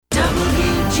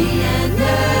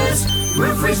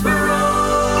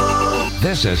Murfreesboro.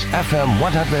 This is FM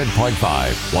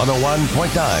 100.5,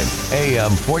 101.9,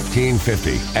 AM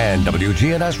 1450, and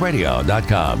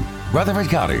WGNSradio.com. Rutherford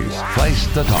County's place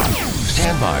to talk.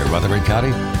 Stand by, Rutherford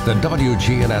County. The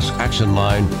WGNS Action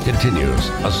Line continues.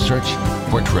 A search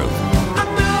for truth. I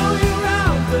know you're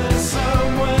out there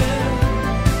somewhere.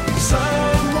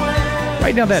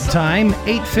 Right now that time,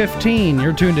 8:15,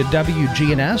 you're tuned to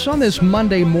WGNS on this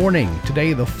Monday morning,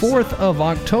 today the 4th of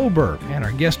October. And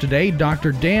our guest today,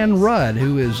 Dr. Dan Rudd,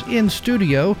 who is in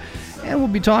studio, and we'll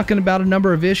be talking about a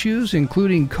number of issues,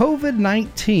 including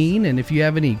COVID-19. And if you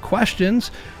have any questions,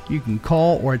 you can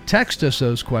call or text us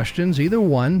those questions, either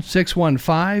one,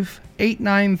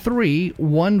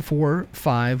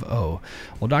 615-893-1450.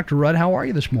 Well, Dr. Rudd, how are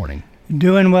you this morning?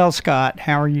 Doing well, Scott.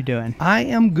 How are you doing? I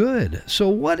am good. So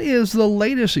what is the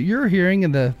latest that you're hearing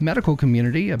in the medical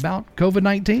community about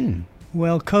COVID-19?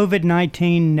 Well,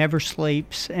 COVID-19 never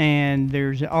sleeps, and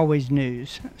there's always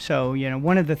news. So,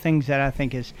 one of the things that I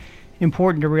think is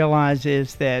important to realize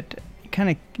is that kind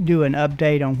of do an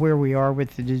update on where we are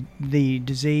with the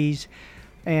disease.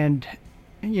 And,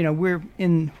 we're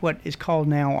in what is called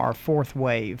now our fourth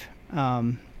wave.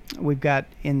 We've got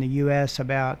in the U.S.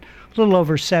 about a little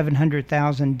over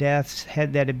 700,000 deaths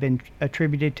that have been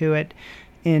attributed to it.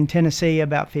 In Tennessee,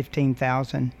 about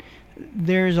 15,000.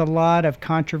 There's a lot of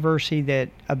controversy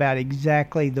about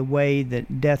exactly the way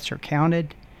that deaths are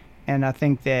counted. And I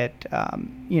think that,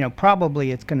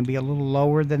 probably it's going to be a little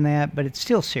lower than that, but it's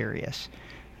still serious.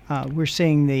 We're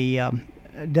seeing the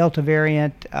Delta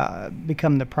variant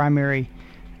become the primary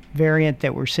variant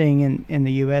that we're seeing in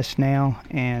the U.S. now.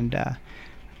 And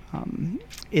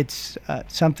it's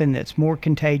something that's more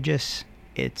contagious.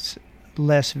 It's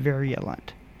less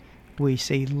virulent. We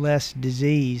see less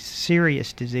disease,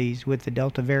 serious disease, with the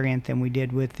Delta variant than we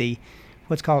did with the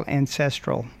what's called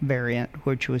ancestral variant,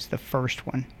 which was the first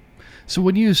one. So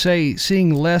when you say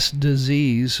seeing less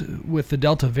disease with the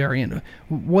Delta variant,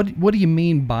 what do you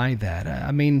mean by that?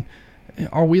 I mean,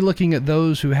 are we looking at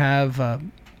those who have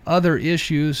other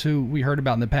issues who we heard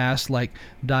about in the past, like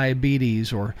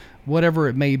diabetes or whatever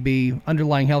it may be,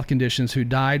 underlying health conditions, who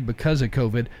died because of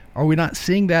COVID? Are we not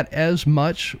seeing that as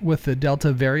much with the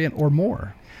Delta variant or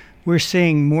more? We're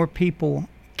seeing more people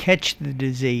catch the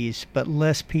disease, but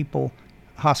less people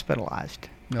hospitalized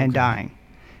and dying.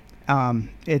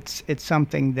 It's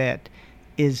something that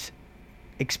is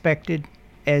expected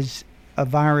as a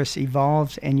virus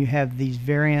evolves, and you have these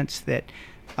variants that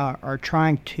are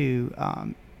trying to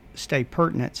stay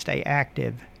pertinent, stay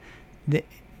active.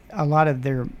 A lot of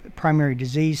their primary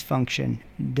disease function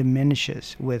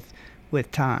diminishes with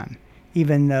time.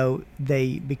 Even though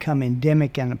they become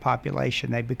endemic in the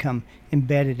population, they become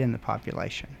embedded in the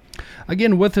population.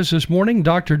 Again, with us this morning,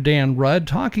 Dr. Dan Rudd,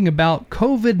 talking about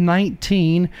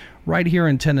COVID-19 right here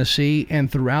in Tennessee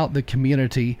and throughout the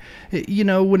community.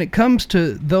 When it comes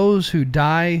to those who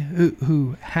die,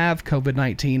 who have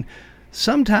COVID-19,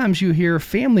 sometimes you hear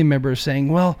family members saying,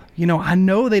 well, I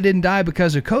know they didn't die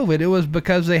because of COVID. It was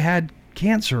because they had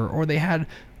cancer, or they had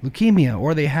leukemia,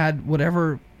 or they had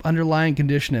whatever underlying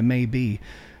condition it may be.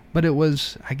 But it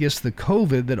was, I guess, the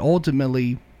COVID that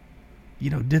ultimately,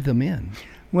 did them in.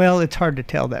 Well, it's hard to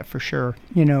tell that for sure.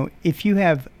 If you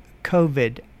have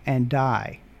COVID and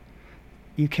die,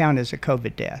 you count as a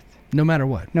COVID death. No matter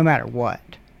what. No matter what.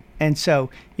 And so,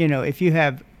 if you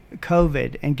have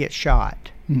COVID and get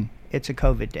shot, it's a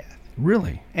COVID death.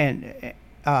 Really? And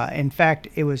in fact,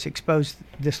 it was exposed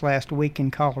this last week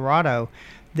in Colorado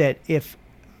that if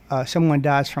someone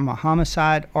dies from a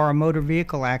homicide or a motor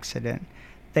vehicle accident,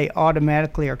 they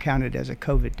automatically are counted as a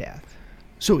COVID death.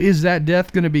 So is that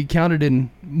death going to be counted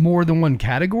in more than one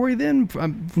category then?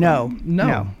 No.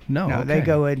 Okay. They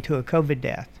go into a COVID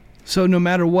death. So no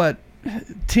matter what,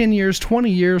 10 years,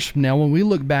 20 years from now, when we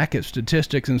look back at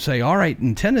statistics and say, all right,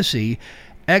 in Tennessee,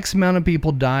 X amount of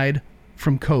people died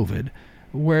from COVID,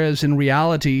 whereas in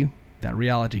reality, that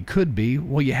reality could be,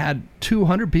 well, you had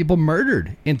 200 people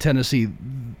murdered in Tennessee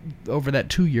over that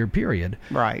 2-year period.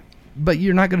 Right. But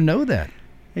you're not going to know that.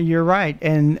 You're right,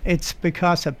 and it's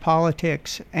because of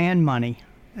politics and money,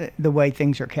 the way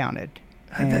things are counted.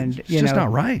 And it's just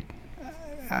not right.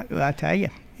 I tell you,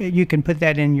 you can put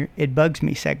that in your "It Bugs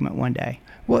Me" segment one day.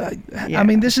 Well, I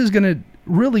mean, this is going to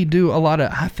really do a lot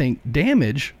of, I think,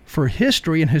 damage for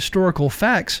history and historical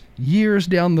facts years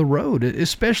down the road,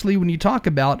 especially when you talk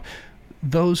about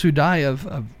those who die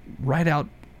of right-out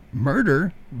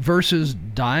murder versus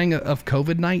dying of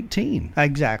COVID-19.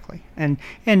 Exactly. And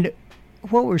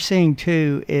what we're seeing,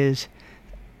 too, is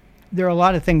there are a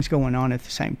lot of things going on at the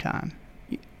same time.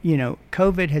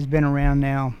 COVID has been around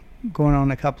now going on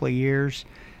a couple of years.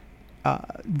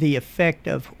 the effect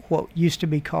of what used to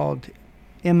be called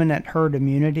imminent herd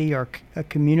immunity or a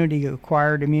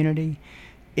community-acquired immunity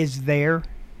is there.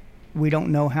 We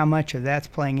don't know how much of that's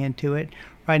playing into it.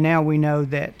 Right now we know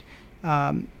that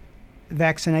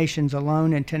vaccinations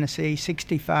alone in Tennessee,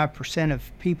 65%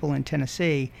 of people in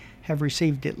Tennessee have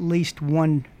received at least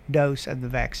one dose of the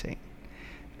vaccine.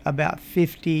 About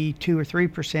 52 or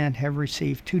 3% have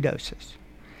received 2 doses.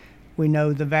 We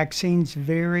know the vaccines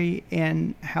vary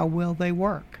in how well they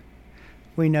work.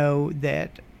 We know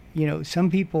that, some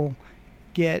people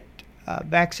get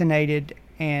vaccinated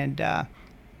and,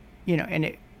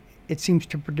 and it seems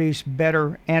to produce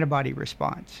better antibody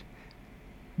response.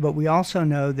 But we also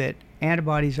know that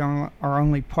antibodies are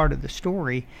only part of the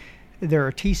story. There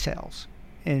are T cells.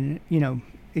 And,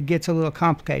 it gets a little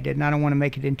complicated, and I don't want to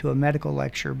make it into a medical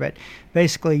lecture, but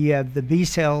basically you have the B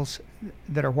cells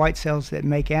that are white cells that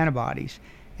make antibodies,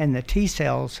 and the T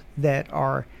cells that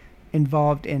are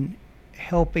involved in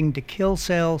helping to kill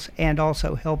cells and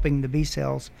also helping the B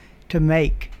cells to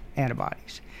make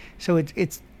antibodies. So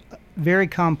it's a very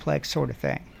complex sort of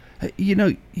thing.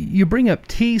 You bring up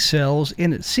T cells,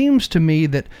 and it seems to me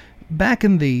that back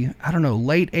in the,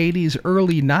 late 80s,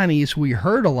 early 90s, we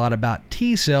heard a lot about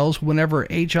T cells whenever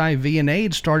HIV and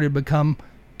AIDS started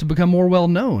to become more well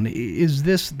known. Is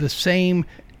this the same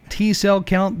T cell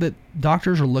count that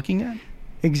doctors are looking at?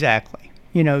 Exactly.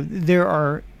 There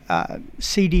are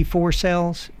CD4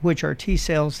 cells, which are T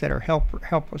cells that are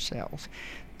helper cells.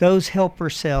 Those helper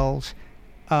cells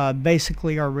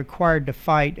basically are required to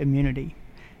fight immunity.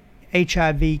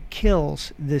 HIV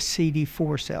kills the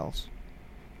CD4 cells.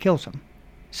 Kills them.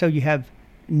 So you have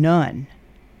none,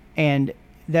 and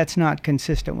that's not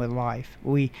consistent with life.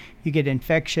 You get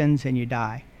infections and you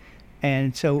die.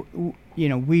 And so,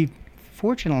 we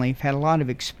fortunately have had a lot of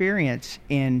experience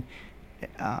in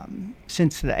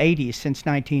since the 80s, since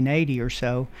 1980 or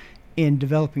so, in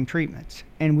developing treatments.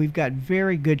 And we've got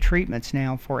very good treatments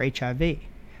now for HIV.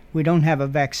 We don't have a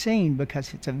vaccine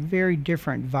because it's a very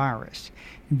different virus,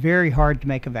 very hard to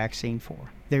make a vaccine for.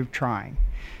 They're trying.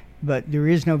 But there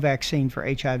is no vaccine for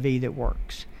HIV that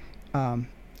works.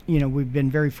 We've been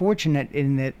very fortunate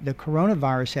in that the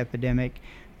coronavirus epidemic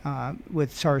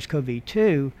with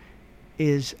SARS-CoV-2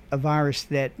 is a virus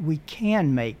that we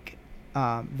can make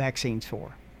vaccines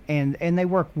for, and they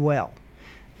work well.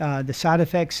 The side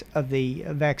effects of the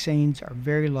vaccines are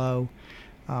very low.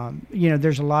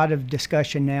 There's a lot of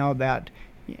discussion now about,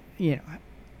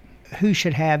 who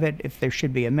should have it, if there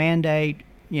should be a mandate,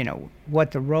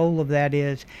 what the role of that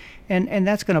is, and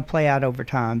that's going to play out over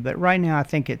time. But right now, I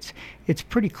think it's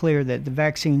pretty clear that the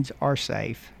vaccines are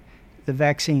safe. The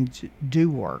vaccines do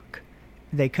work.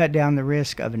 They cut down the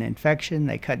risk of an infection.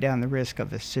 They cut down the risk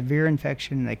of a severe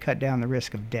infection. They cut down the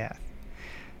risk of death.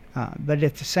 But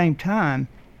at the same time,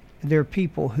 there are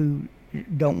people who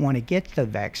don't want to get the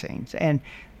vaccines, and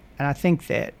I think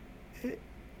that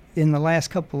in the last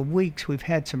couple of weeks, we've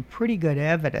had some pretty good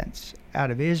evidence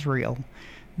out of Israel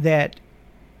that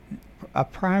a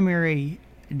primary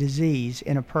disease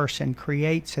in a person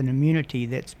creates an immunity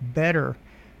that's better,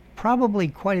 probably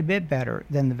quite a bit better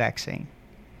than the vaccine.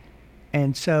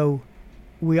 And so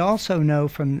we also know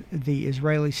from the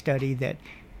Israeli study that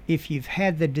if you've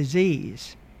had the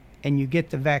disease and you get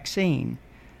the vaccine,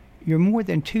 you're more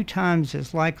than 2 times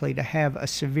as likely to have a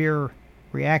severe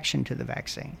reaction to the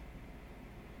vaccine.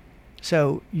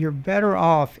 So you're better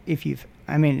off if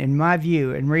in my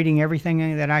view, and reading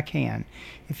everything that I can,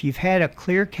 if you've had a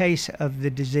clear case of the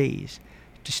disease,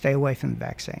 to stay away from the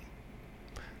vaccine.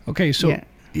 Okay, so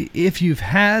if you've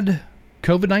had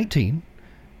COVID-19,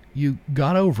 you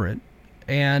got over it,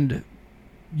 and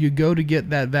you go to get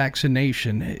that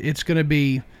vaccination, it's going to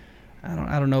be,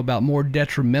 I don't know about more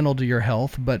detrimental to your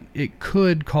health, but it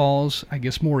could cause, I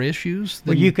guess, more issues.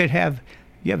 Well, you have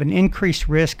an increased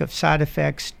risk of side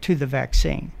effects to the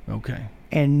vaccine. Okay.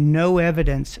 And no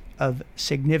evidence of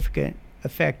significant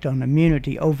effect on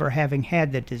immunity over having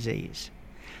had the disease.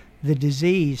 The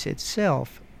disease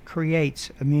itself creates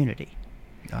immunity.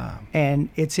 And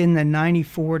it's in the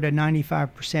 94 to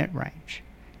 95% range.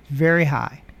 Very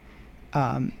high.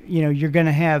 You're going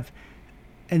to have,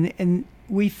 and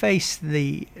we face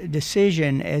the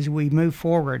decision as we move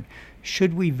forward,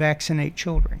 should we vaccinate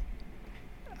children?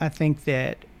 I think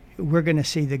that we're going to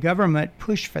see the government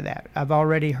push for that. I've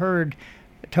already heard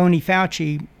Tony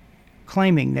Fauci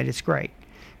claiming that it's great.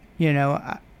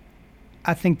 I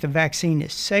think the vaccine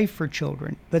is safe for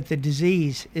children, but the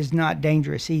disease is not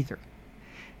dangerous either.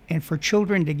 And for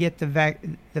children to get the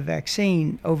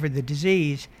vaccine over the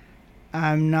disease,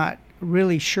 I'm not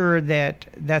really sure that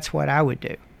that's what I would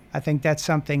do. I think that's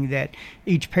something that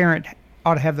each parent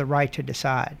ought to have the right to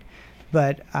decide.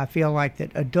 but I feel like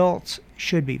that adults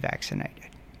should be vaccinated.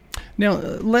 Now,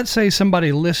 let's say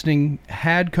somebody listening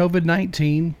had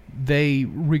COVID-19, they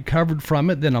recovered from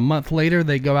it, then a month later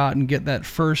they go out and get that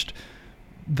first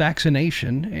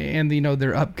vaccination, and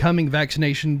their upcoming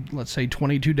vaccination, let's say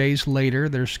 22 days later,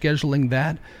 they're scheduling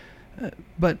that.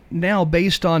 But now,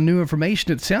 based on new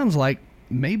information, it sounds like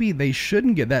maybe they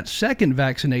shouldn't get that second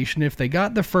vaccination. If they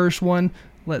got the first one,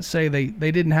 let's say they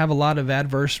didn't have a lot of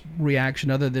adverse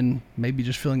reaction other than maybe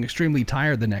just feeling extremely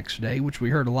tired the next day, which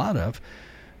we heard a lot of.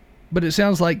 But it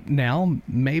sounds like now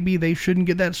maybe they shouldn't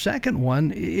get that second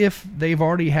one if they've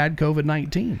already had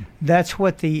COVID-19. That's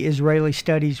what the Israeli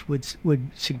studies would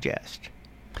suggest.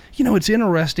 It's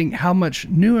interesting how much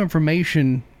new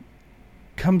information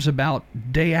comes about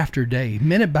day after day,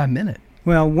 minute by minute.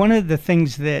 Well, one of the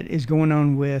things that is going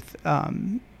on with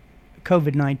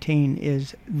COVID-19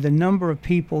 is the number of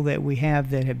people that we have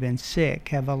that have been sick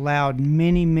have allowed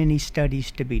many, many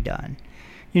studies to be done.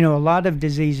 A lot of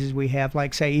diseases we have,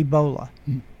 like, say, Ebola,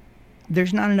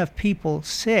 there's not enough people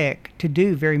sick to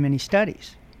do very many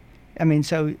studies.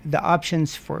 So the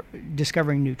options for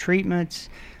discovering new treatments,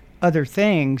 other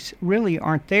things, really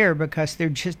aren't there because there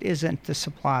just isn't the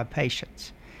supply of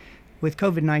patients. With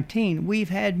COVID-19, we've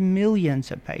had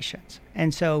millions of patients.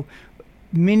 And so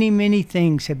many, many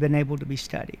things have been able to be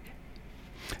studied.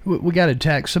 We got a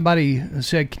text. Somebody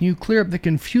said, can you clear up the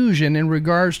confusion in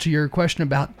regards to your question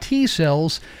about T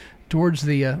cells towards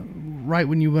the, right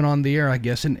when you went on the air, I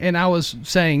guess. And I was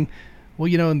saying,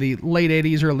 well, in the late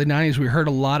 80s, early 90s, we heard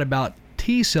a lot about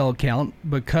T cell count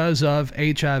because of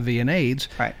HIV and AIDS.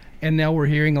 Right. And now we're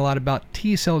hearing a lot about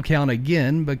T cell count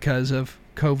again because of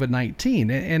COVID-19.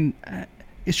 And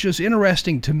it's just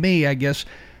interesting to me, I guess,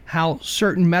 how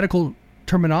certain medical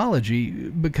terminology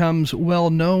becomes well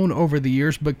known over the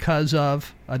years because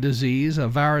of a disease, a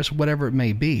virus, whatever it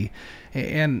may be.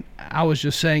 And I was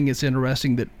just saying it's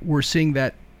interesting that we're seeing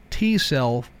that T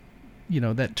cell,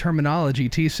 that terminology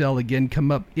T cell again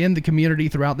come up in the community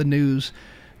throughout the news,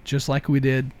 just like we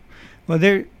did.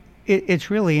 Well, it's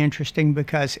really interesting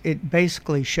because it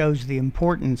basically shows the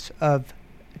importance of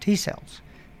T cells.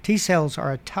 T cells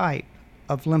are a type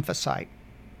of lymphocyte,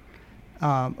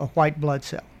 a white blood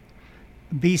cell.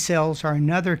 B cells are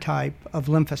another type of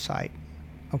lymphocyte,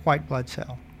 a white blood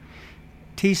cell.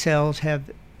 T cells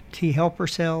have T helper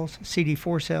cells,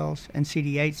 CD4 cells, and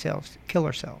CD8 cells,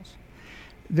 killer cells.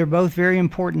 They're both very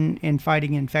important in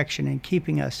fighting infection and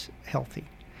keeping us healthy.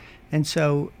 And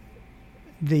so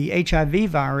the HIV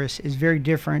virus is very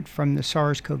different from the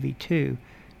SARS-CoV-2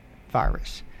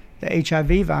 virus. The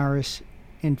HIV virus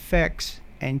infects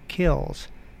and kills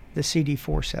the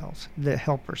CD4 cells, the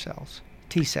helper cells,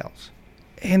 T cells.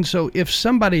 And so if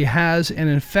somebody has an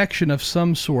infection of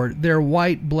some sort, their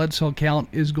white blood cell count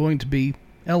is going to be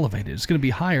elevated. It's going to be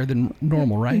higher than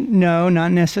normal, right? No,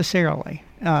 not necessarily.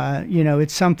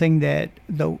 It's something that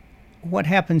what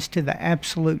happens to the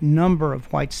absolute number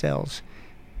of white cells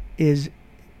is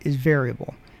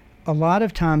variable. A lot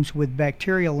of times with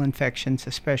bacterial infections,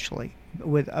 especially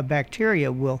with a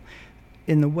bacteria,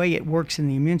 in the way it works in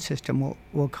the immune system,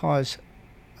 will cause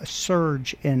a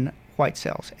surge in white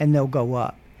cells, and they'll go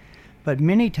up. But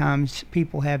many times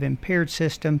people have impaired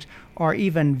systems, or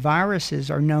even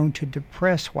viruses are known to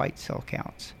depress white cell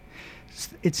counts.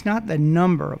 It's not the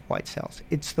number of white cells,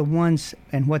 it's the ones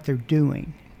and what they're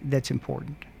doing that's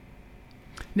important.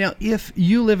 Now, if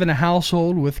you live in a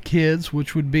household with kids,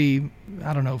 which would be,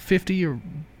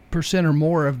 50% or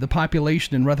more of the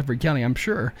population in Rutherford County, I'm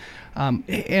sure,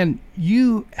 and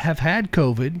you have had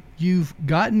COVID, you've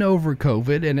gotten over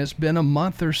COVID, and it's been a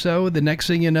month or so, the next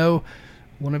thing you know,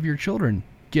 one of your children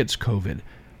gets COVID.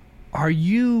 Are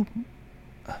you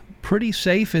pretty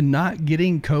safe in not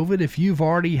getting COVID if you've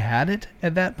already had it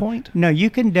at that point? No, you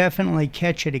can definitely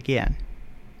catch it again.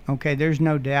 Okay, there's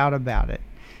no doubt about it.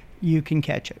 You can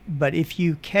catch it. But if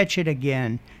you catch it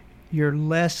again, you're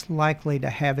less likely to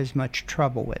have as much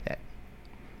trouble with it.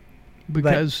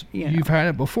 Because you've had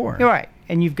it before. You're right.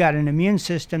 And you've got an immune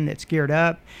system that's geared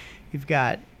up. You've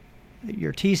got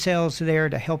your T cells there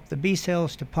to help the B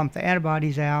cells to pump the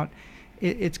antibodies out.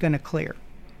 It's going to clear.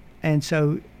 And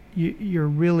so you're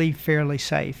really fairly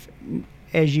safe.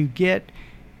 As you get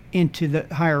into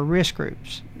the higher risk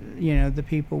groups, the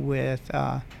people with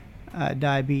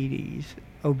diabetes,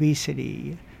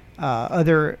 obesity,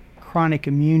 other chronic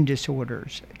immune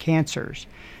disorders, cancers,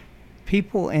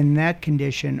 people in that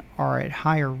condition are at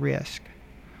higher risk.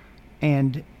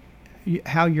 And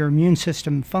how your immune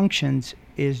system functions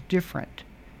is different.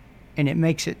 And it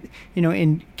makes it,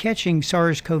 in catching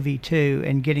SARS-CoV-2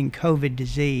 and getting COVID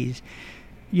disease,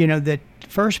 the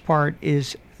first part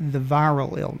is the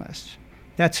viral illness.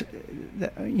 That's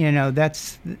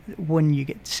that's when you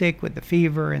get sick with the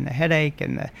fever and the headache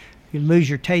and you lose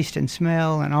your taste and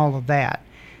smell and all of that.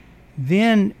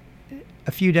 Then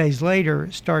a few days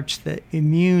later starts the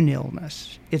immune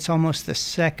illness. It's almost the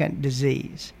second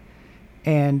disease.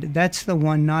 And that's the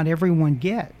one not everyone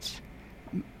gets.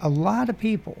 A lot of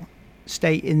people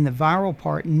stay in the viral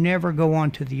part, never go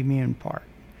on to the immune part.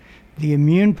 The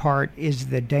immune part is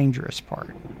the dangerous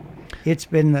part. It's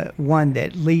been the one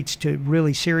that leads to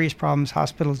really serious problems,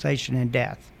 hospitalization, and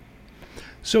death.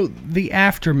 So the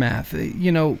aftermath,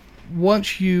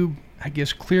 once you, I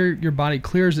guess, your body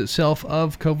clears itself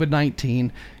of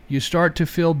COVID-19, you start to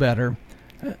feel better.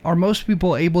 Are most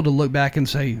people able to look back and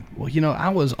say, well, I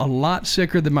was a lot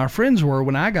sicker than my friends were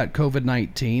when I got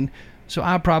COVID-19, so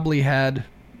I probably had,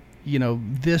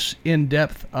 this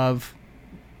in-depth of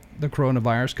the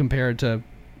coronavirus compared to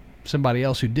somebody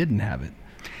else who didn't have it?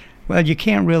 Well, you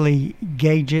can't really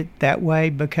gauge it that way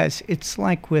because it's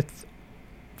like with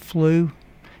flu,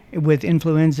 with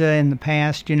influenza in the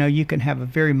past. You can have a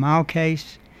very mild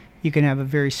case, you can have a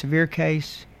very severe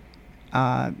case.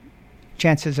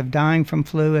 Chances of dying from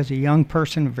flu as a young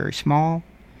person are very small.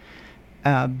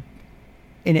 And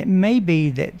it may be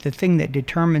that the thing that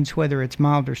determines whether it's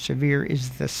mild or severe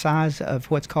is the size of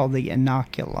what's called the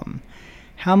inoculum.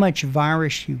 How much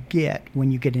virus you get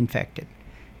when you get infected.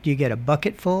 Do you get a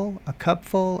bucketful, a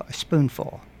cupful, a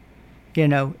spoonful?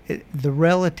 The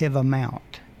relative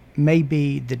amount may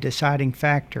be the deciding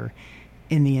factor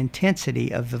in the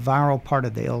intensity of the viral part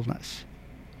of the illness.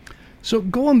 So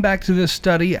going back to this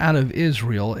study out of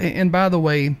Israel, and by the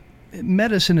way,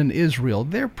 medicine in Israel,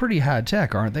 they're pretty high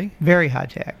tech, aren't they? Very high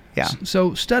tech, yeah.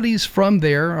 So studies from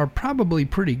there are probably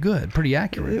pretty good, pretty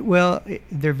accurate. Well,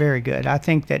 they're very good. I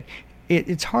think that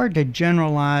it's hard to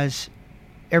generalize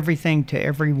everything to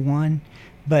everyone,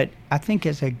 but I think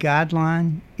as a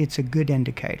guideline, it's a good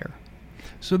indicator.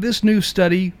 So this new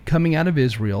study coming out of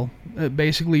Israel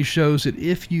basically shows that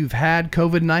if you've had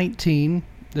COVID-19,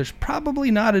 there's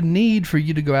probably not a need for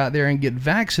you to go out there and get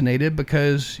vaccinated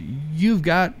because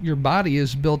your body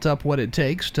has built up what it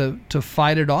takes to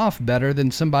fight it off better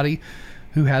than somebody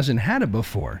who hasn't had it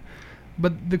before.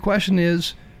 But the question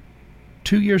is,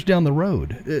 2 years down the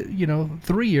road,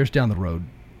 3 years down the road,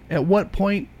 at what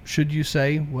point should you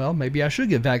say, well, maybe I should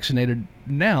get vaccinated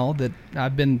now that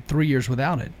I've been 3 years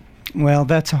without it? Well,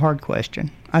 that's a hard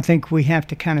question. I think we have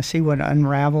to kind of see what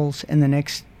unravels in the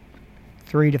next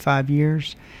 3 to 5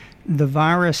 years. The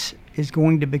virus is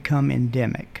going to become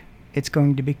endemic. It's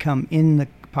going to become in the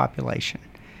population.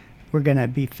 We're going to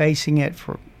be facing it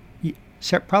for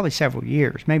probably several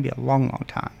years, maybe a long, long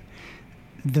time.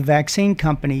 The vaccine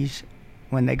companies,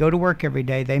 when they go to work every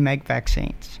day, they make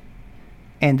vaccines.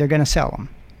 And they're going to sell them.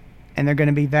 And they're going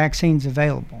to be vaccines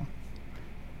available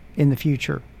in the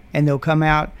future. And they'll come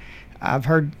out. I've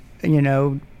heard,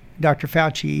 Dr.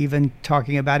 Fauci even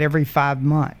talking about every 5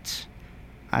 months.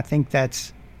 I think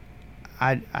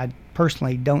I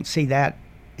personally don't see that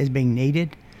as being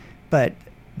needed, but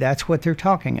that's what they're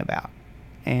talking about.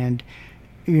 And,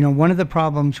 one of the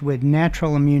problems with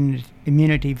natural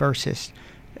immunity versus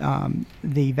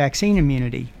the vaccine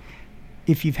immunity,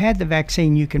 if you've had the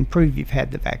vaccine, you can prove you've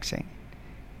had the vaccine.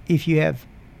 If you have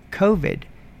COVID,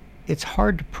 it's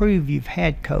hard to prove you've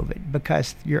had COVID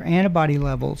because your antibody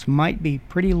levels might be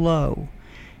pretty low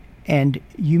and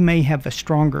you may have a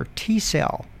stronger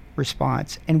T-cell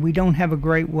response, and we don't have a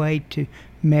great way to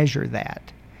measure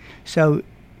that. So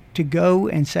to go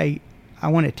and say, I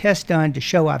want a test done to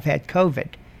show I've had COVID,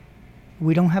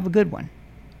 we don't have a good one.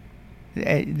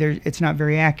 It's not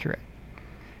very accurate.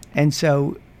 And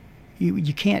so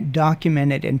you can't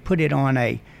document it and put it on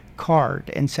a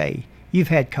card and say, you've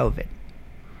had COVID.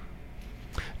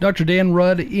 Dr. Dan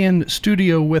Rudd in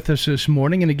studio with us this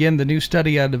morning. And again, the new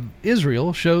study out of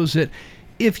Israel shows that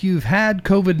if you've had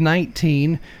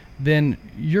COVID-19, then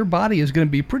your body is going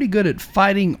to be pretty good at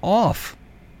fighting off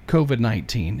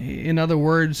COVID-19. In other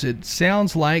words, it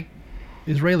sounds like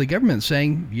Israeli government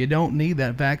saying you don't need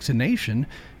that vaccination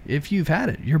if you've had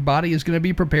it. Your body is going to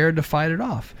be prepared to fight it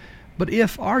off. But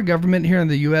if our government here in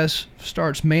the U.S.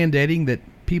 starts mandating that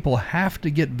people have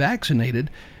to get vaccinated,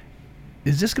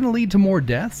 is this going to lead to more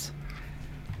deaths?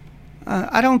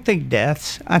 I don't think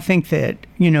deaths. I think that,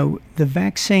 the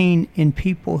vaccine in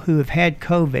people who have had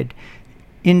COVID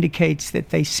indicates that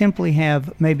they simply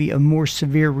have maybe a more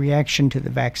severe reaction to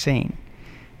the vaccine.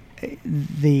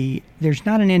 There's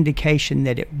not an indication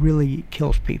that it really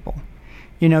kills people.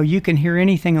 You can hear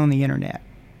anything on the internet.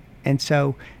 And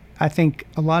so I think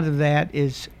a lot of that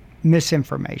is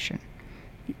misinformation.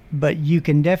 But you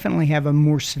can definitely have a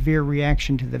more severe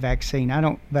reaction to the vaccine.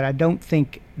 I don't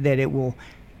think that it will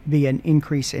be an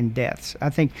increase in deaths. I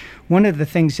think one of the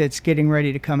things that's getting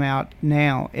ready to come out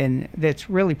now, and that's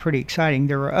really pretty exciting,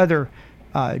 there are other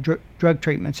drug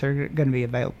treatments that are going to be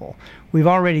available. We've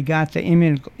already got the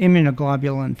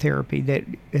immunoglobulin therapy that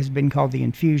has been called the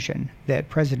infusion that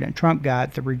President Trump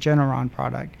got, the Regeneron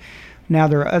product. Now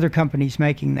there are other companies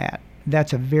making that.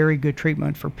 That's a very good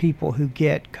treatment for people who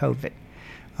get COVID.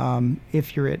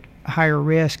 If you're at higher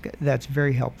risk, that's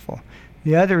very helpful.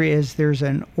 The other is there's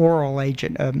an oral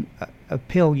agent, a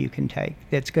pill you can take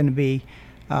that's going to be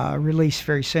released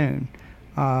very soon,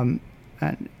 called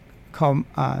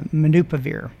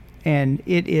Molnupiravir, and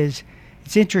it's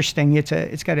interesting.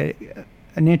 It's got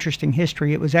an interesting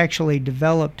history. It was actually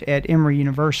developed at Emory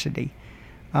University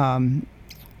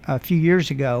a few years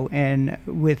ago, and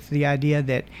with the idea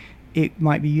that it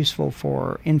might be useful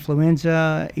for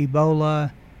influenza,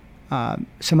 Ebola,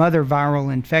 some other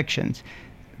viral infections.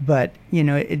 But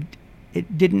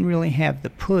it didn't really have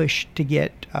the push to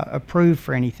get approved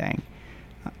for anything,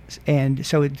 and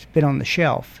so it's been on the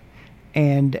shelf.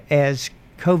 And as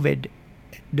COVID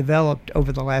developed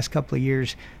over the last couple of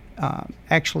years,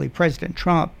 actually President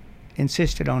Trump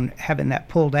insisted on having that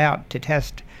pulled out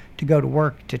to go to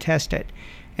work to test it,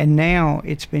 and now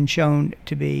it's been shown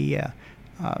to be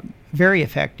very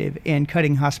effective in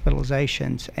cutting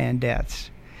hospitalizations and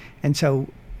deaths. And so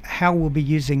how we'll be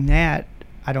using that,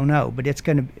 I don't know, but it's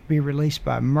going to be released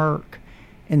by Merck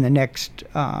in the next,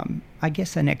 I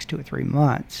guess, the next 2 or 3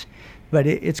 months. But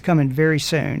it's coming very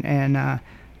soon, and I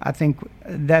think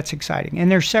that's exciting. And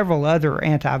there's several other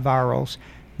antivirals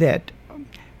that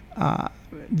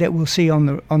we'll see on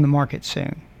the market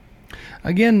soon.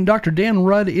 Again, Dr. Dan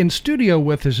Rudd in studio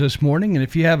with us this morning, and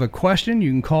if you have a question,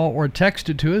 you can call or text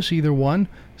it to us, either one,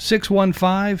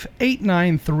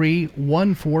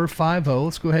 615-893-1450.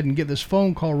 Let's go ahead and get this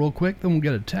phone call real quick, then we'll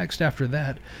get a text after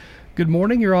that. Good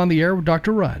morning, you're on the air with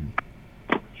Dr. Rudd.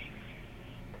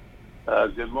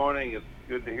 Good morning. It's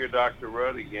good to hear Dr.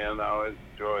 Rudd again. I always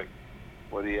enjoy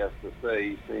what he has to say.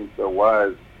 He seems so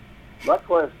wise. My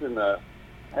question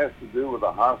has to do with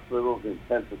the hospitals,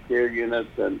 intensive care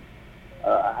units, and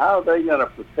how are they going to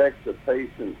protect the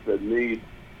patients that need,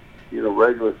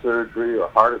 regular surgery or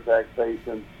heart attack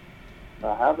patients?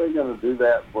 How are they going to do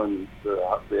that when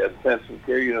the intensive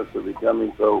care units are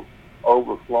becoming so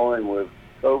overflowing with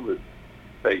COVID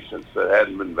patients that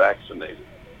hadn't been vaccinated?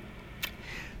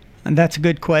 And that's a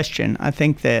good question. I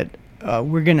think that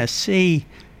we're going to see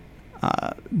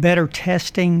better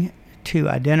testing to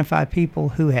identify people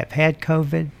who have had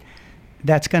COVID.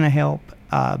 That's going to help.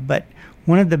 But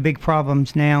one of the big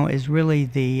problems now is really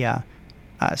the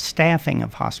staffing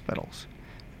of hospitals,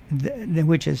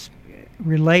 which is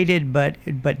related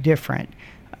but different.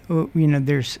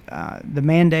 There's the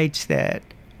mandates that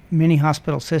many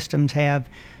hospital systems have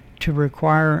to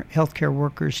require healthcare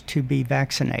workers to be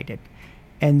vaccinated.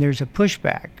 And there's a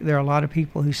pushback. There are a lot of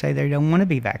people who say they don't want to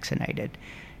be vaccinated.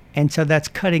 And so that's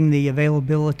cutting the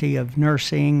availability of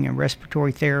nursing and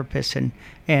respiratory therapists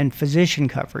and physician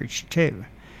coverage too.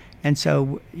 And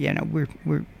so, we're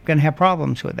going to have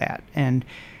problems with that. And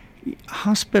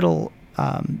hospital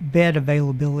bed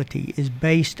availability is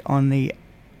based on the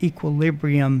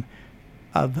equilibrium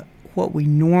of what we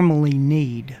normally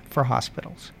need for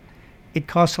hospitals. It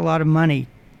costs a lot of money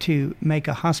to make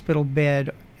a hospital bed,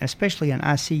 especially an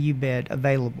ICU bed,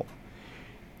 available.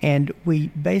 And we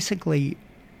basically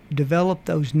develop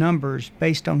those numbers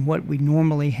based on what we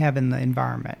normally have in the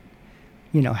environment,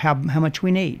 how much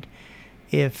we need.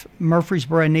 If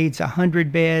Murfreesboro needs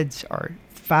 100 beds or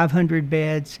 500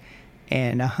 beds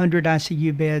and 100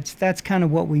 ICU beds, that's kind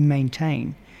of what we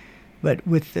maintain. But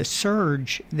with the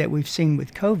surge that we've seen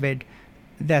with COVID,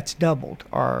 that's doubled,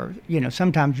 or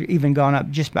sometimes even gone up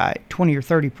just by 20 or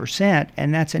 30%,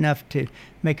 and that's enough to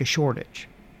make a shortage.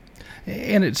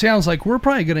 And it sounds like we're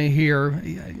probably going to hear,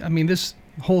 this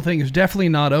whole thing is definitely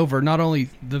not over. Not only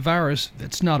the virus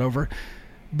that's not over,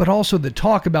 but also the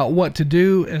talk about what to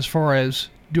do as far as,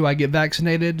 do I get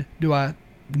vaccinated? Do I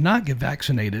not get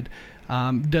vaccinated?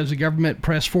 Does the government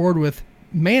press forward with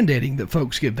mandating that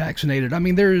folks get vaccinated?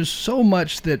 There is so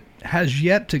much that has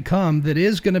yet to come that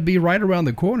is going to be right around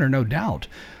the corner, no doubt.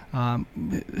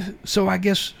 So I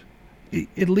guess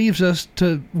it leaves us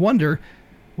to wonder,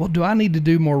 well, do I need to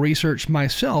do more research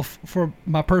myself for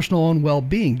my personal own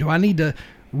well-being? Do I need to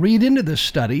read into this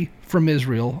study from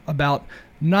Israel about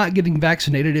not getting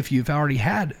vaccinated if you've already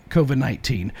had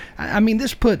COVID-19?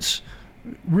 This puts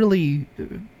really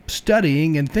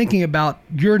studying and thinking about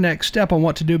your next step on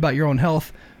what to do about your own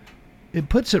health. It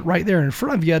puts it right there in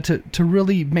front of you to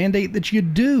really mandate that you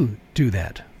do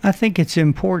that. I think it's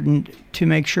important to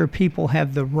make sure people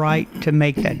have the right to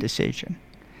make that decision.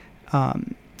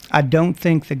 I don't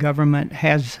think the government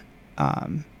has, at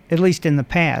least in the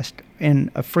past, in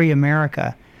a free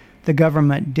America, the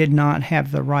government did not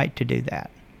have the right to do that.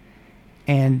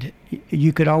 And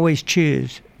you could always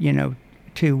choose,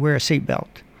 to wear a seatbelt.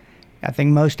 I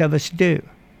think most of us do.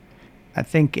 I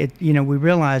think we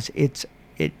realize it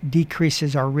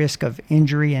decreases our risk of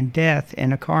injury and death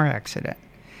in a car accident.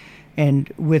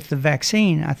 And with the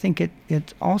vaccine, I think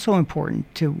it's also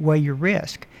important to weigh your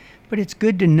risk. But it's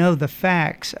good to know the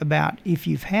facts about if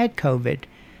you've had COVID,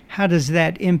 how does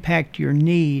that impact your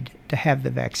need to have the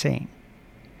vaccine?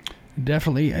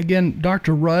 Definitely. Again,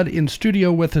 Dr. Rudd in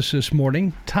studio with us this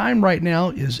morning. Time right now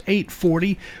is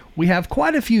 8:40. We have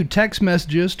quite a few text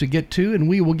messages to get to, and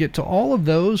we will get to all of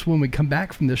those when we come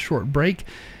back from this short break.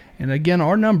 And again,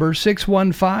 our number,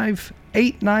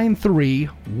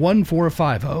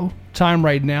 615-893-1450. Time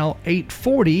right now,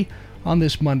 8:40 on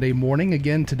this Monday morning.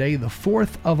 Again, today, the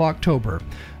 4th of October.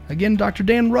 Again, Dr.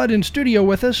 Dan Rudd in studio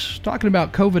with us, talking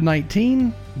about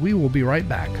COVID-19. We will be right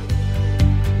back.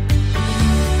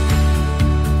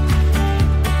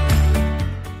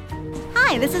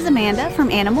 Hi, this is Amanda from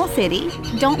Animal City.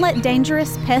 Don't let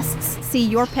dangerous pests see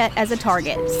your pet as a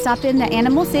target. Stop into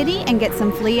Animal City and get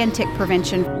some flea and tick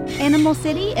prevention. Animal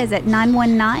City is at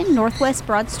 919 Northwest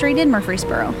Broad Street in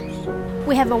Murfreesboro.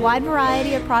 We have a wide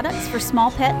variety of products for small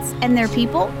pets and their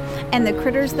people, and the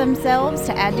critters themselves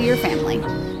to add to your family.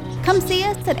 Come see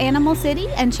us at Animal City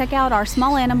and check out our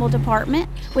small animal department.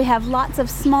 We have lots of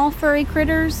small furry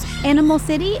critters. Animal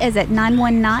City is at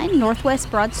 919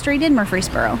 Northwest Broad Street in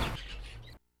Murfreesboro.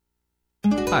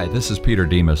 Hi, this is Peter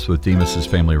Demas with Demas's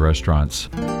Family Restaurants.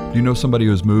 Do you know somebody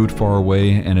who's moved far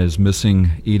away and is missing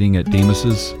eating at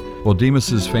Demas's? Well,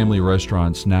 Demas's Family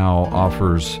Restaurants now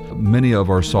offers many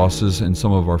of our sauces and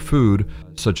some of our food,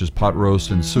 such as pot roast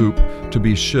and soup, to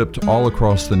be shipped all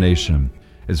across the nation.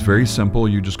 It's very simple.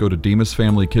 You just go to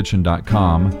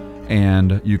DemasFamilyKitchen.com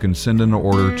and you can send in an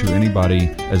order to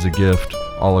anybody as a gift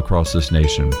all across this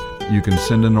nation. You can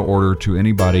send in an order to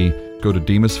anybody. Go to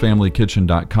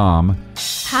DemasFamilyKitchen.com.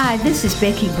 Hi, this is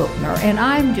Becky Bookner, and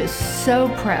I'm just so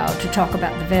proud to talk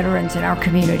about the veterans in our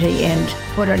community and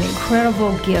what an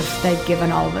incredible gift they've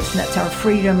given all of us. And that's our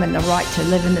freedom and the right to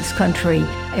live in this country,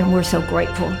 and we're so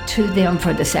grateful to them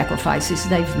for the sacrifices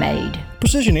they've made.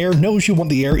 Precision Air knows you want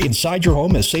the air inside your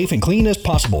home as safe and clean as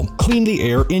possible. Clean the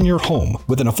air in your home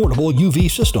with an affordable UV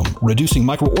system, reducing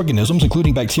microorganisms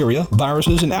including bacteria,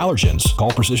 viruses, and allergens.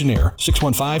 Call Precision Air,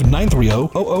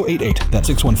 615-930-0088. That's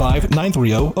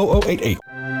 615-930-0088.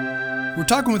 We're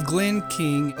talking with Glenn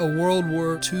King, a World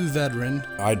War II veteran.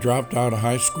 I dropped out of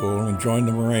high school and joined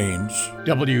the Marines.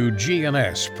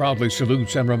 WGNS proudly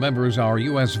salutes and remembers our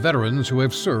U.S. veterans who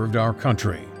have served our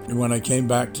country. When I came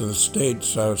back to the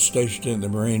States, I was stationed in the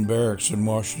Marine Barracks in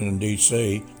Washington,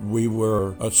 D.C. We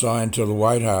were assigned to the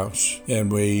White House,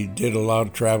 and we did a lot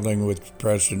of traveling with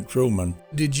President Truman.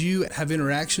 Did you have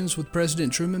interactions with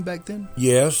President Truman back then?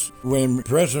 Yes. When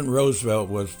President Roosevelt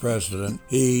was president,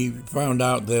 he found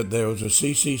out that there was a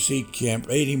CCC camp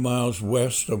 80 miles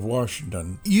west of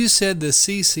Washington. You said the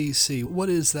CCC. What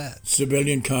is that?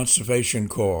 Civilian Conservation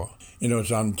Corps. And it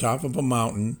was on top of a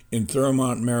mountain in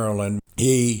Thurmont, Maryland.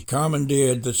 He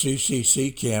commandeered the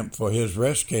CCC camp for his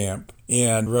rest camp,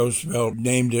 and Roosevelt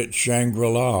named it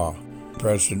Shangri-La.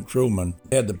 President Truman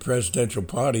had the presidential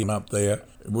party up there.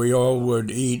 We all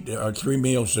would eat 3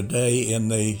 meals a day in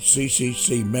the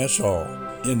CCC mess hall.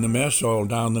 In the mess hall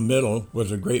down the middle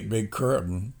was a great big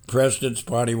curtain. President's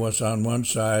party was on one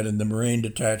side and the Marine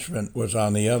detachment was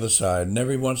on the other side. And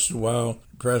every once in a while,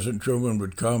 President Truman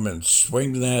would come and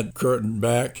swing that curtain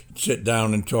back, sit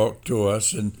down and talk to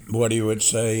us. And what he would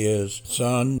say is,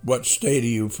 "Son, what state are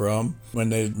you from?" When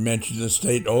they mentioned the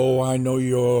state, "Oh, I know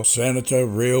your senator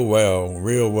real well,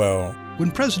 real well."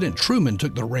 When President Truman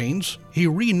took the reins, he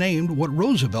renamed what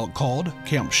Roosevelt called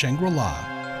Camp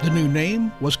Shangri-La. The new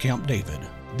name was Camp David.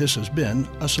 This has been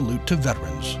a salute to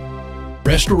veterans.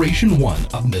 Restoration One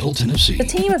of Middle Tennessee. A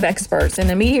team of experts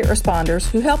and immediate responders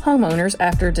who help homeowners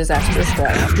after disaster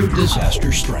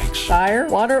strikes. Fire,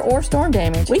 water, or storm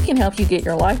damage, we can help you get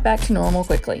your life back to normal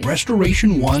quickly.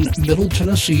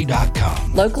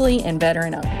 RestorationOneMiddleTennessee.com. Locally and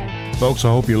veteran owned. Folks, I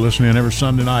hope you listen in every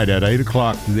Sunday night at 8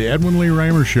 o'clock to the Edwin Lee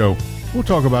Raymer Show. We'll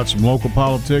talk about some local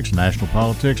politics, national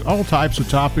politics, all types of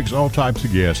topics, all types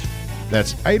of guests.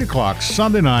 That's 8 o'clock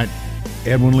Sunday night,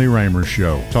 Edwin Lee Raymer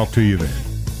Show. Talk to you then.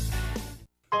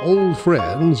 Old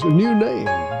friends, new name,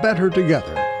 better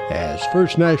together, as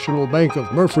First National Bank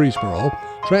of Murfreesboro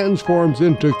transforms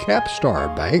into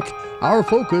Capstar Bank. Our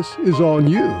focus is on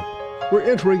you. We're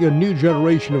entering a new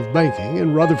generation of banking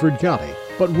in Rutherford County,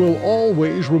 but will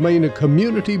always remain a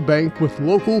community bank with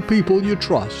local people you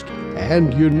trust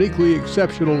and uniquely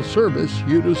exceptional service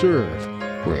you deserve.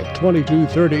 We're at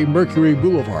 2230 Mercury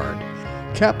Boulevard.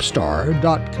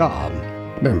 Capstar.com.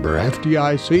 Member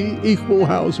FDIC, Equal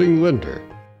Housing Lender.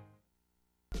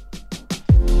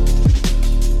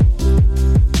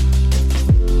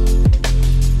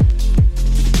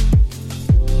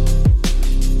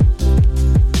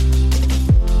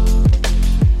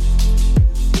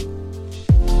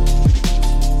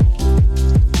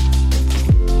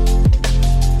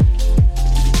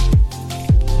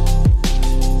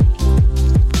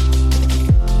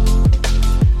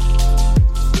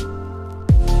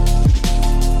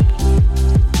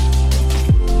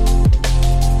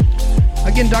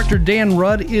 Dr. Dan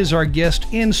Rudd is our guest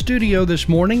in studio this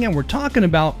morning, and we're talking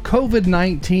about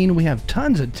COVID-19. We have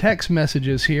tons of text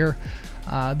messages here.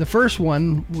 The first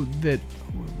one that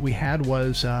we had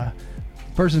was a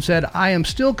person said, I am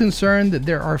still concerned that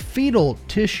there are fetal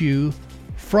tissue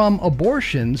from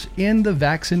abortions in the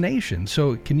vaccination.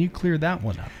 So can you clear that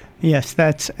one up? Yes,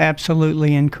 that's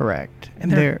absolutely incorrect.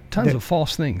 And there are tons of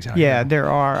false things out here. Yeah, there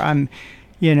are.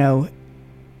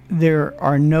 There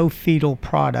are no fetal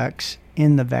products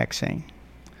in the vaccine.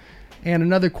 And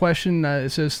another question, it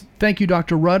says, thank you,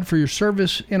 Dr. Rudd, for your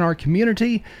service in our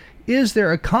community. Is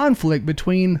there a conflict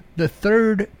between the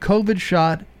third COVID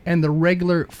shot and the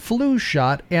regular flu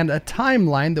shot, and a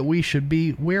timeline that we should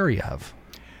be wary of?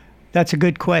 That's a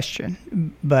good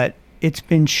question, but it's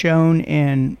been shown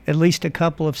in at least a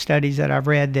couple of studies that I've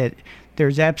read that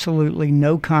there's absolutely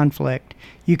no conflict.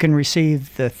 You can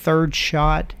receive the third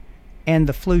shot and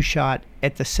the flu shot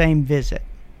at the same visit.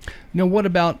 Now, what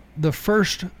about the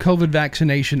first COVID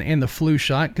vaccination and the flu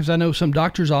shot? Because I know some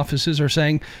doctors' offices are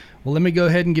saying, well, let me go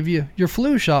ahead and give you your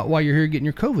flu shot while you're here getting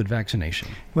your COVID vaccination.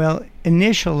 Well,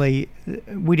 initially,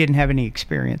 we didn't have any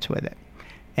experience with it.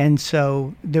 And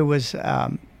so there was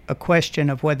a question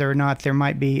of whether or not there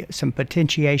might be some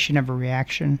potentiation of a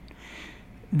reaction.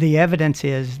 The evidence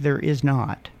is there is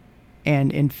not.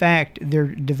 And in fact, they're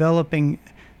developing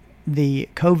the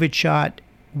COVID shot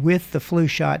with the flu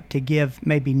shot to give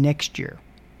maybe next year.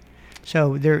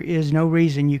 So there is no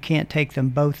reason you can't take them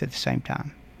both at the same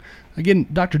time. Again,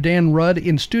 Dr. Dan Rudd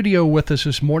in studio with us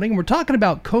this morning. We're talking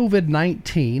about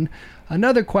COVID-19.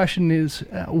 Another question is,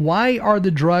 why are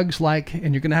the drugs like,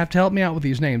 and you're going to have to help me out with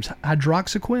these names,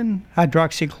 hydroxychloroquine?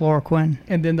 Hydroxychloroquine.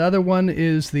 And then the other one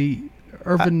is the the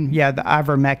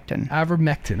ivermectin.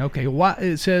 Ivermectin. Okay. Why,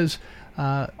 it says,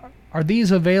 are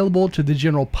these available to the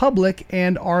general public,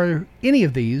 and are any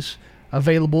of these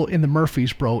available in the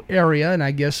Murfreesboro area? And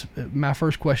I guess my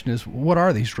first question is, what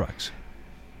are these drugs?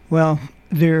 Well,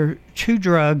 there are two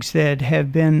drugs that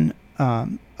have been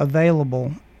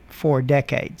available for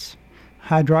decades.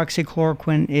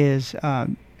 Hydroxychloroquine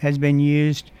has been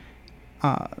used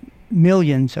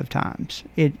millions of times.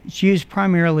 It's used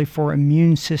primarily for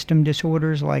immune system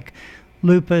disorders like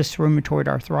lupus, rheumatoid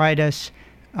arthritis,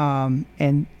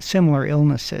 and similar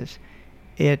illnesses.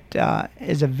 It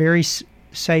is a very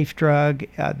safe drug.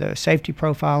 The safety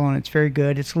profile on it's very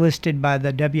good. It's listed by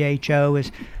the WHO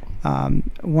as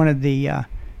one of the, I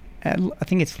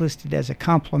think it's listed as a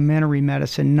complementary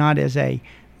medicine, not as a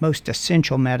most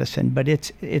essential medicine, but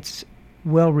it's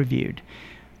well reviewed.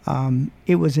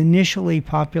 It was initially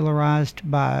popularized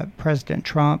by President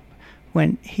Trump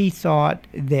when he thought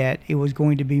that it was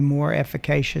going to be more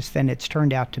efficacious than it's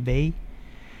turned out to be.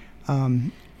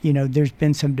 There's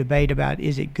been some debate about,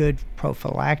 is it good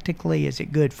prophylactically? Is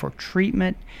it good for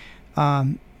treatment?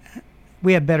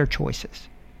 We have better choices.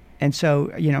 And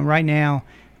so, right now,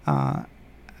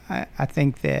 I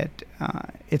think that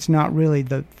it's not really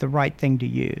the right thing to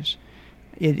use.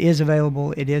 It is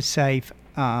available, it is safe,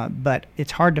 but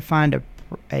it's hard to find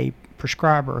a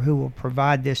prescriber who will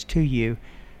provide this to you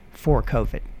for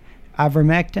COVID.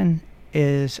 Ivermectin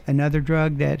is another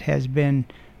drug that has been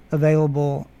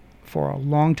available for a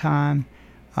long time.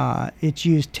 It's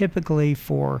used typically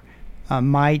for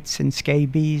mites and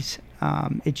scabies.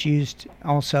 It's used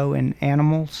also in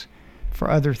animals for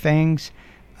other things.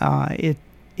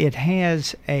 It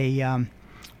has an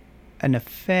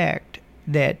effect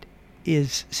that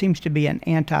seems to be an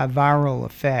antiviral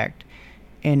effect,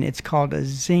 and it's called a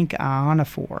zinc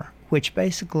ionophore, which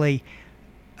basically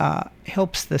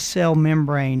helps the cell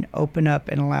membrane open up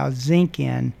and allow zinc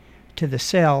in to the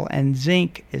cell, and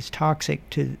zinc is toxic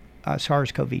to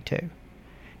SARS-CoV-2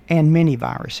 and many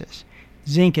viruses.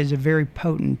 Zinc is a very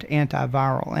potent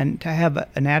antiviral, and to have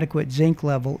an adequate zinc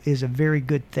level is a very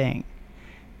good thing.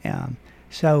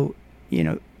 So,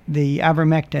 the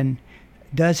ivermectin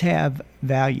does have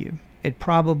value. It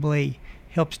probably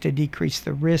helps to decrease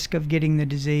the risk of getting the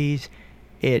disease,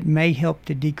 It may help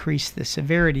to decrease the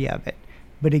severity of it.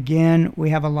 But again,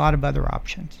 we have a lot of other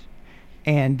options.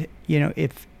 And,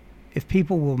 if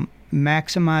people will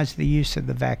maximize the use of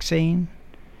the vaccine,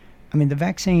 the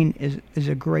vaccine is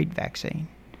a great vaccine.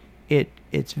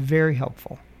 It's very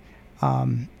helpful.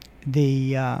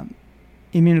 The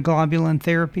immunoglobulin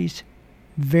therapies,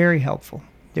 very helpful.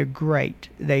 They're great.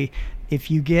 If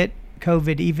you get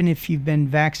COVID, even if you've been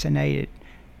vaccinated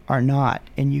or not,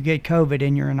 and you get COVID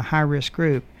and you're in a high-risk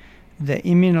group, the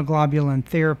immunoglobulin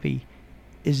therapy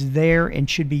is there and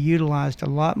should be utilized a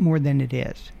lot more than it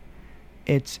is.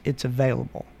 It's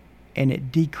available, and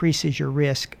it decreases your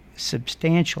risk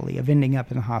substantially of ending up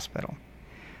in the hospital.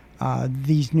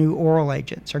 These new oral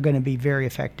agents are going to be very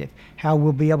effective. How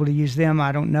we'll be able to use them,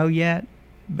 I don't know yet,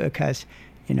 because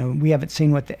we haven't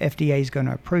seen what the FDA is going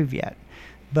to approve yet.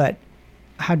 But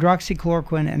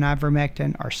hydroxychloroquine and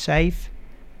ivermectin are safe,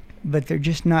 but they're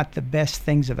just not the best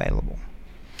things available.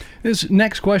 This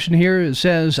next question here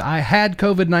says, I had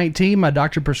COVID-19. My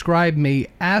doctor prescribed me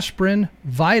aspirin,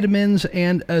 vitamins,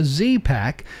 and a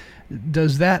Z-Pack.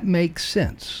 Does that make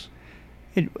sense?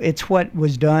 It's what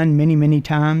was done many, many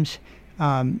times.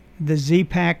 The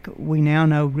Z-Pack, we now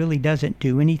know, really doesn't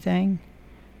do anything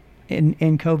in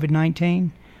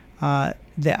COVID-19.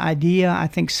 The idea I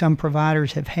think some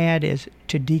providers have had is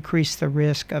to decrease the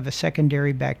risk of a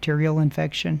secondary bacterial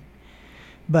infection.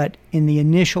 But in the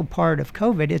initial part of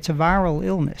COVID, it's a viral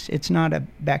illness. It's not a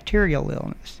bacterial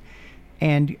illness.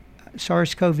 And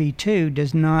SARS-CoV-2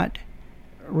 does not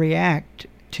react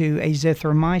to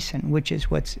azithromycin, which is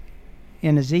what's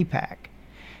in a Z-Pack.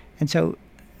 And so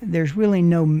there's really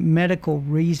no medical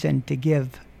reason to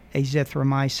give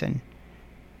azithromycin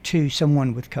to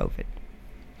someone with COVID.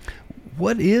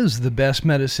 What is the best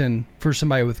medicine for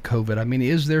somebody with COVID?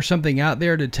 Is there something out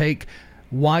there to take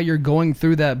while you're going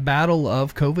through that battle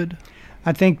of COVID?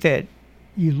 I think that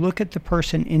you look at the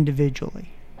person individually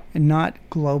and not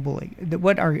globally.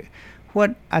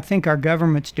 What I think our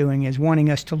government's doing is wanting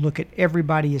us to look at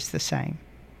everybody as the same.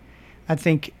 I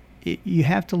think you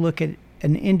have to look at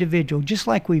an individual, just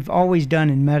like we've always done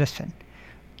in medicine.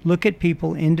 Look at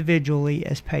people individually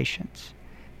as patients.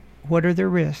 What are their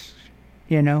risks?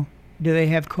 Do they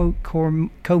have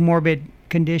comorbid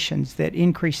conditions that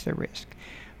increase their risk?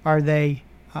 Are they,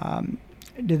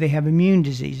 do they have immune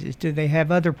diseases? Do they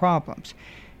have other problems?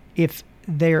 If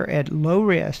they're at low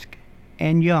risk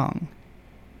and young,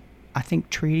 I think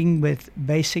treating with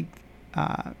basic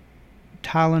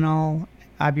Tylenol,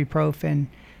 ibuprofen,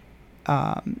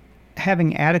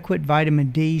 having adequate vitamin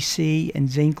D, C, and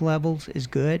zinc levels is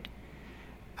good.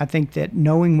 I think that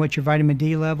knowing what your vitamin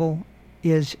D level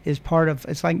is part of,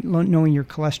 it's like knowing your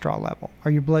cholesterol level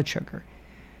or your blood sugar.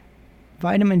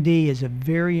 Vitamin D is a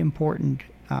very important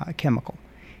chemical.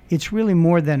 It's really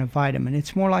more than a vitamin.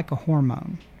 It's more like a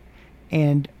hormone.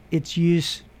 And its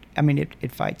use,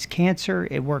 it fights cancer.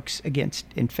 It works against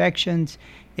infections.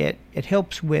 It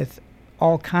helps with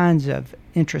all kinds of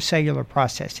intracellular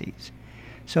processes.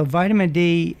 So vitamin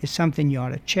D is something you ought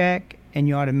to check, and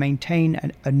you ought to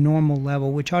maintain a normal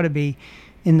level, which ought to be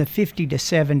in the 50 to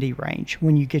 70 range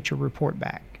when you get your report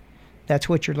back. That's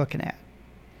what you're looking at.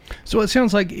 So it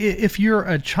sounds like if you're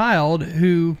a child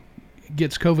who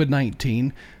gets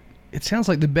COVID-19, it sounds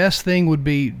like the best thing would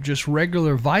be just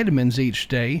regular vitamins each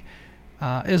day,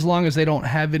 as long as they don't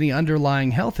have any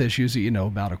underlying health issues that you know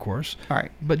about, of course. All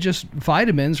right. But just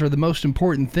vitamins are the most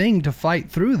important thing to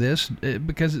fight through this,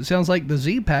 because it sounds like the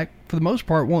Z-Pack, for the most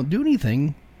part, won't do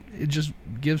anything. It just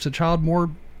gives the child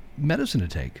more medicine to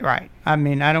take. Right. I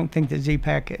don't think the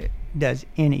Z-Pack does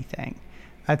anything.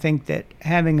 I think that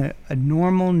having a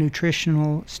normal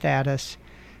nutritional status,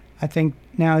 I think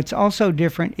now it's also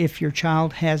different if your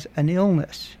child has an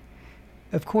illness.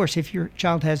 Of course, if your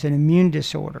child has an immune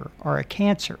disorder or a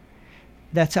cancer,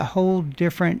 that's a whole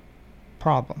different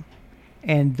problem.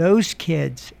 And those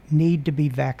kids need to be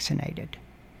vaccinated.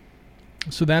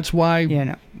 So that's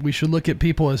why we should look at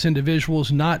people as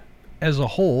individuals, not as a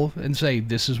whole, and say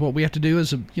this is what we have to do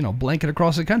as a blanket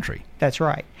across the country. That's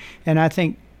right. And I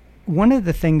think one of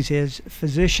the things is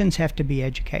physicians have to be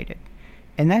educated,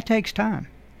 and that takes time.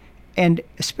 And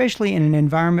especially in an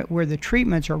environment where the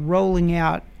treatments are rolling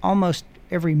out almost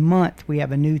every month, we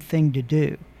have a new thing to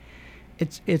do.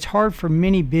 It's hard for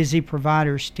many busy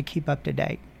providers to keep up to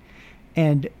date.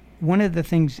 And one of the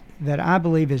things that I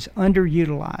believe is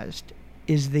underutilized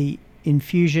is the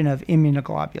infusion of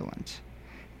immunoglobulins,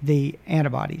 the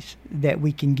antibodies that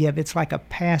we can give. It's like a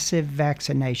passive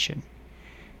vaccination.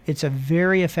 It's a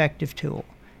very effective tool,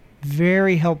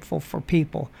 very helpful for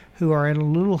people who are at a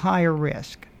little higher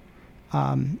risk.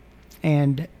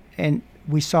 And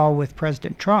we saw with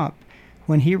President Trump,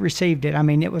 when he received it, I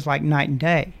mean, it was like night and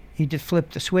day. He just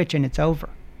flipped the switch and it's over.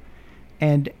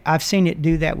 And I've seen it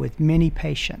do that with many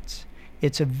patients.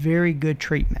 It's a very good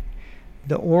treatment.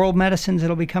 The oral medicines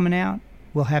that'll be coming out,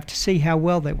 we'll have to see how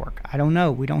well they work. I don't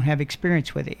know. We don't have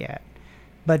experience with it yet.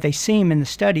 But they seem in the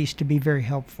studies to be very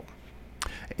helpful.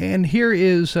 And here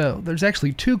is, there's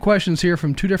actually 2 questions here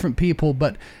from 2 different people,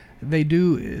 but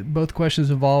both questions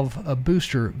involve a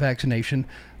booster vaccination.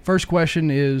 First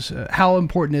question is, how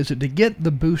important is it to get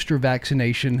the booster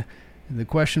vaccination? The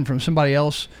question from somebody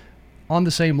else on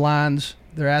the same lines,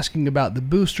 they're asking about the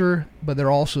booster, but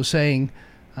they're also saying,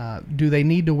 do they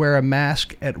need to wear a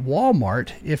mask at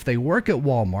Walmart if they work at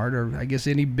Walmart, or I guess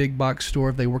any big box store,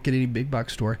 if they work at any big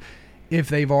box store, if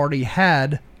they've already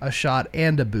had a shot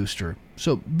and a booster?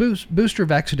 So booster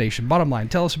vaccination, bottom line,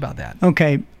 tell us about that.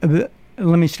 Okay, let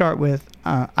me start with,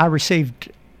 I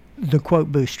received the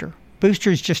quote booster.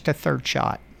 Booster is just a 3rd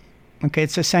shot. Okay,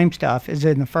 it's the same stuff as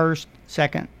in the 1st,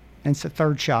 2nd, and it's the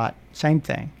 3rd shot, same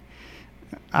thing.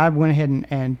 I went ahead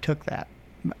and took that.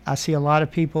 I see a lot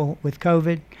of people with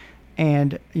COVID,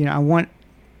 and I want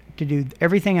to do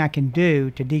everything I can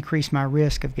do to decrease my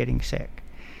risk of getting sick.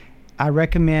 I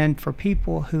recommend for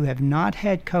people who have not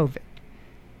had COVID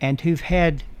and who've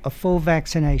had a full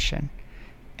vaccination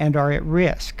and are at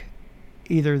risk,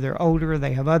 either they're older or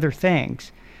they have other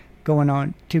things going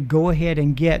on, to go ahead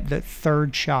and get the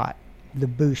 3rd shot, the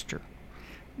booster.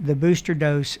 The booster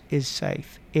dose is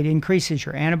safe. It increases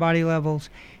your antibody levels.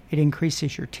 It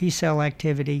increases your T-cell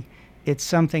activity. It's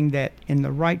something that in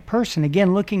the right person,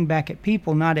 again, looking back at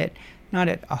people, not at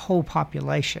a whole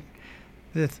population.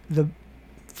 The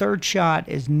 3rd shot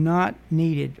is not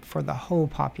needed for the whole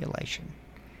population.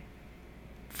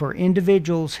 For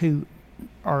individuals who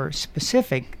are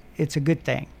specific, it's a good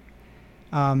thing.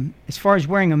 As far as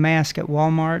wearing a mask at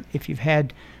Walmart, if you've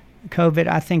had COVID,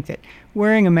 I think that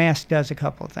wearing a mask does a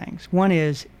couple of things. One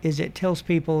is it tells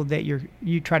people that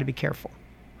you try to be careful.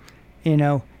 In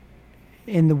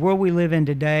the world we live in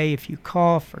today, if you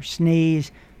cough or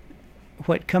sneeze,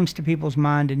 what comes to people's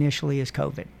mind initially is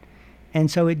COVID. And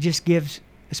so it just gives,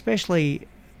 especially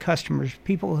customers,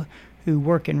 people who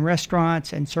work in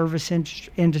restaurants and service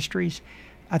industries,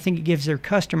 I think it gives their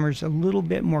customers a little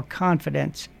bit more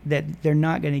confidence that they're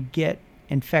not going to get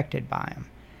infected by them.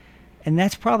 And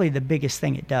that's probably the biggest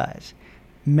thing it does.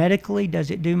 Medically, does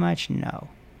it do much? No,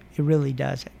 it really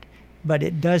doesn't. But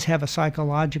it does have a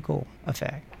psychological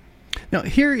effect. Now,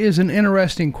 here is an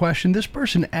interesting question. This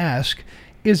person asked,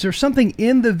 is there something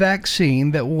in the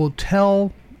vaccine that will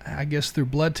tell, I guess through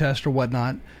blood test or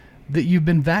whatnot, that you've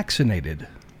been vaccinated?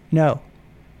 No.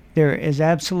 There is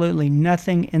absolutely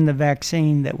nothing in the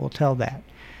vaccine that will tell that.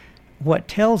 What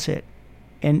tells it,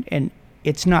 and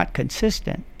it's not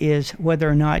consistent, is whether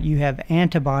or not you have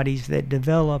antibodies that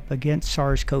develop against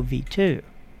SARS-CoV-2.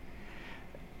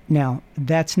 Now,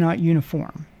 that's not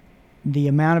uniform. The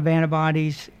amount of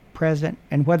antibodies present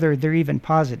and whether they're even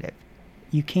positive,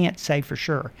 you can't say for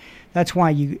sure. That's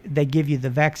why they give you the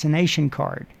vaccination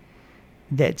card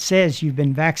that says you've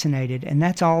been vaccinated, and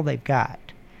that's all they've got.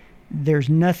 There's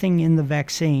nothing in the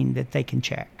vaccine that they can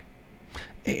check.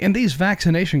 And these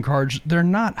vaccination cards, they're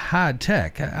not high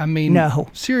tech. I mean, no.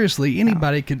 Seriously,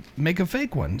 anybody could make a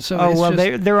fake one. So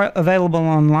they're available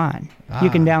online. You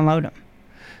can download them.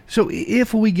 So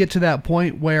if we get to that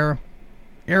point where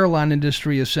airline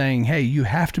industry is saying, hey, you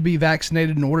have to be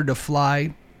vaccinated in order to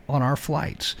fly on our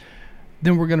flights,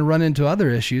 then we're going to run into other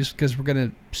issues because we're going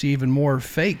to see even more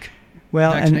fake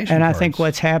vaccination and cards. I think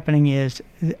what's happening is,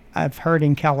 I've heard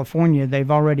in California, they've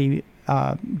already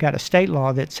got a state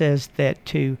law that says that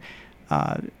to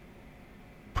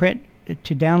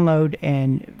download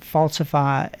and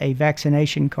falsify a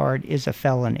vaccination card is a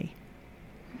felony.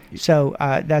 So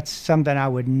that's something I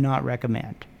would not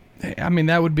recommend. I mean,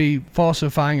 that would be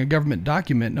falsifying a government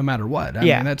document no matter what. I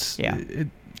mean,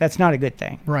 that's not a good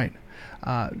thing. Right.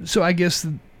 So I guess,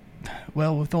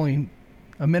 with only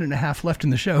a minute and a half left in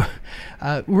the show,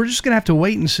 we're just going to have to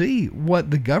wait and see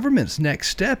what the government's next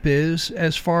step is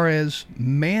as far as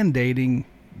mandating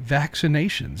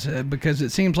vaccinations, because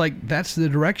it seems like that's the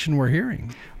direction we're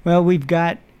hearing. Well, we've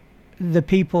got the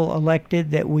people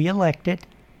elected that we elected,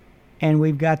 and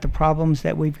we've got the problems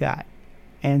that we've got.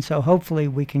 And so hopefully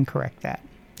we can correct that.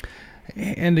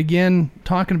 And again,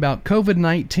 talking about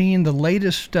COVID-19, the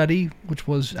latest study, which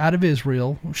was out of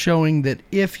Israel, showing that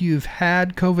if you've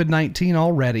had COVID-19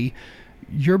 already,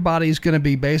 your body's going to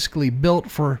be basically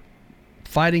built for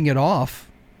fighting it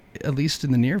off, at least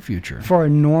in the near future. For a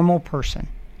normal person,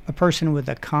 a person with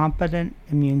a competent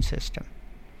immune system.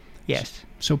 Yes.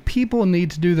 So people need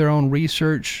to do their own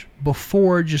research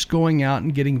before just going out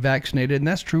and getting vaccinated, and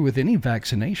that's true with any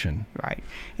vaccination. Right.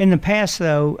 In the past,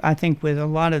 though, I think with a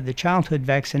lot of the childhood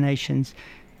vaccinations,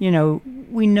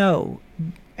 we know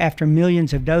after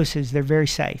millions of doses, they're very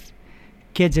safe.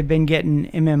 Kids have been getting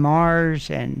MMRs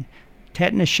and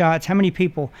tetanus shots. How many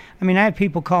people? I mean, I have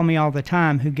people call me all the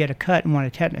time who get a cut and want a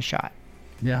tetanus shot.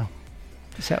 Yeah.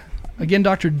 So. Again,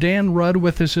 Dr. Dan Rudd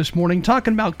with us this morning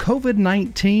talking about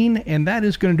COVID-19, and that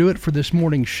is going to do it for this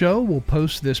morning's show. We'll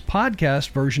post this podcast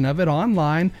version of it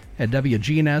online at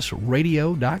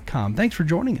WGNSradio.com. Thanks for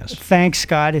joining us. Thanks,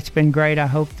 Scott. It's been great. I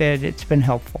hope that it's been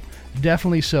helpful.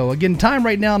 Definitely so. Again, time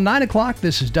right now, 9 o'clock.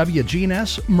 This is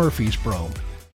WGNS Murfreesboro.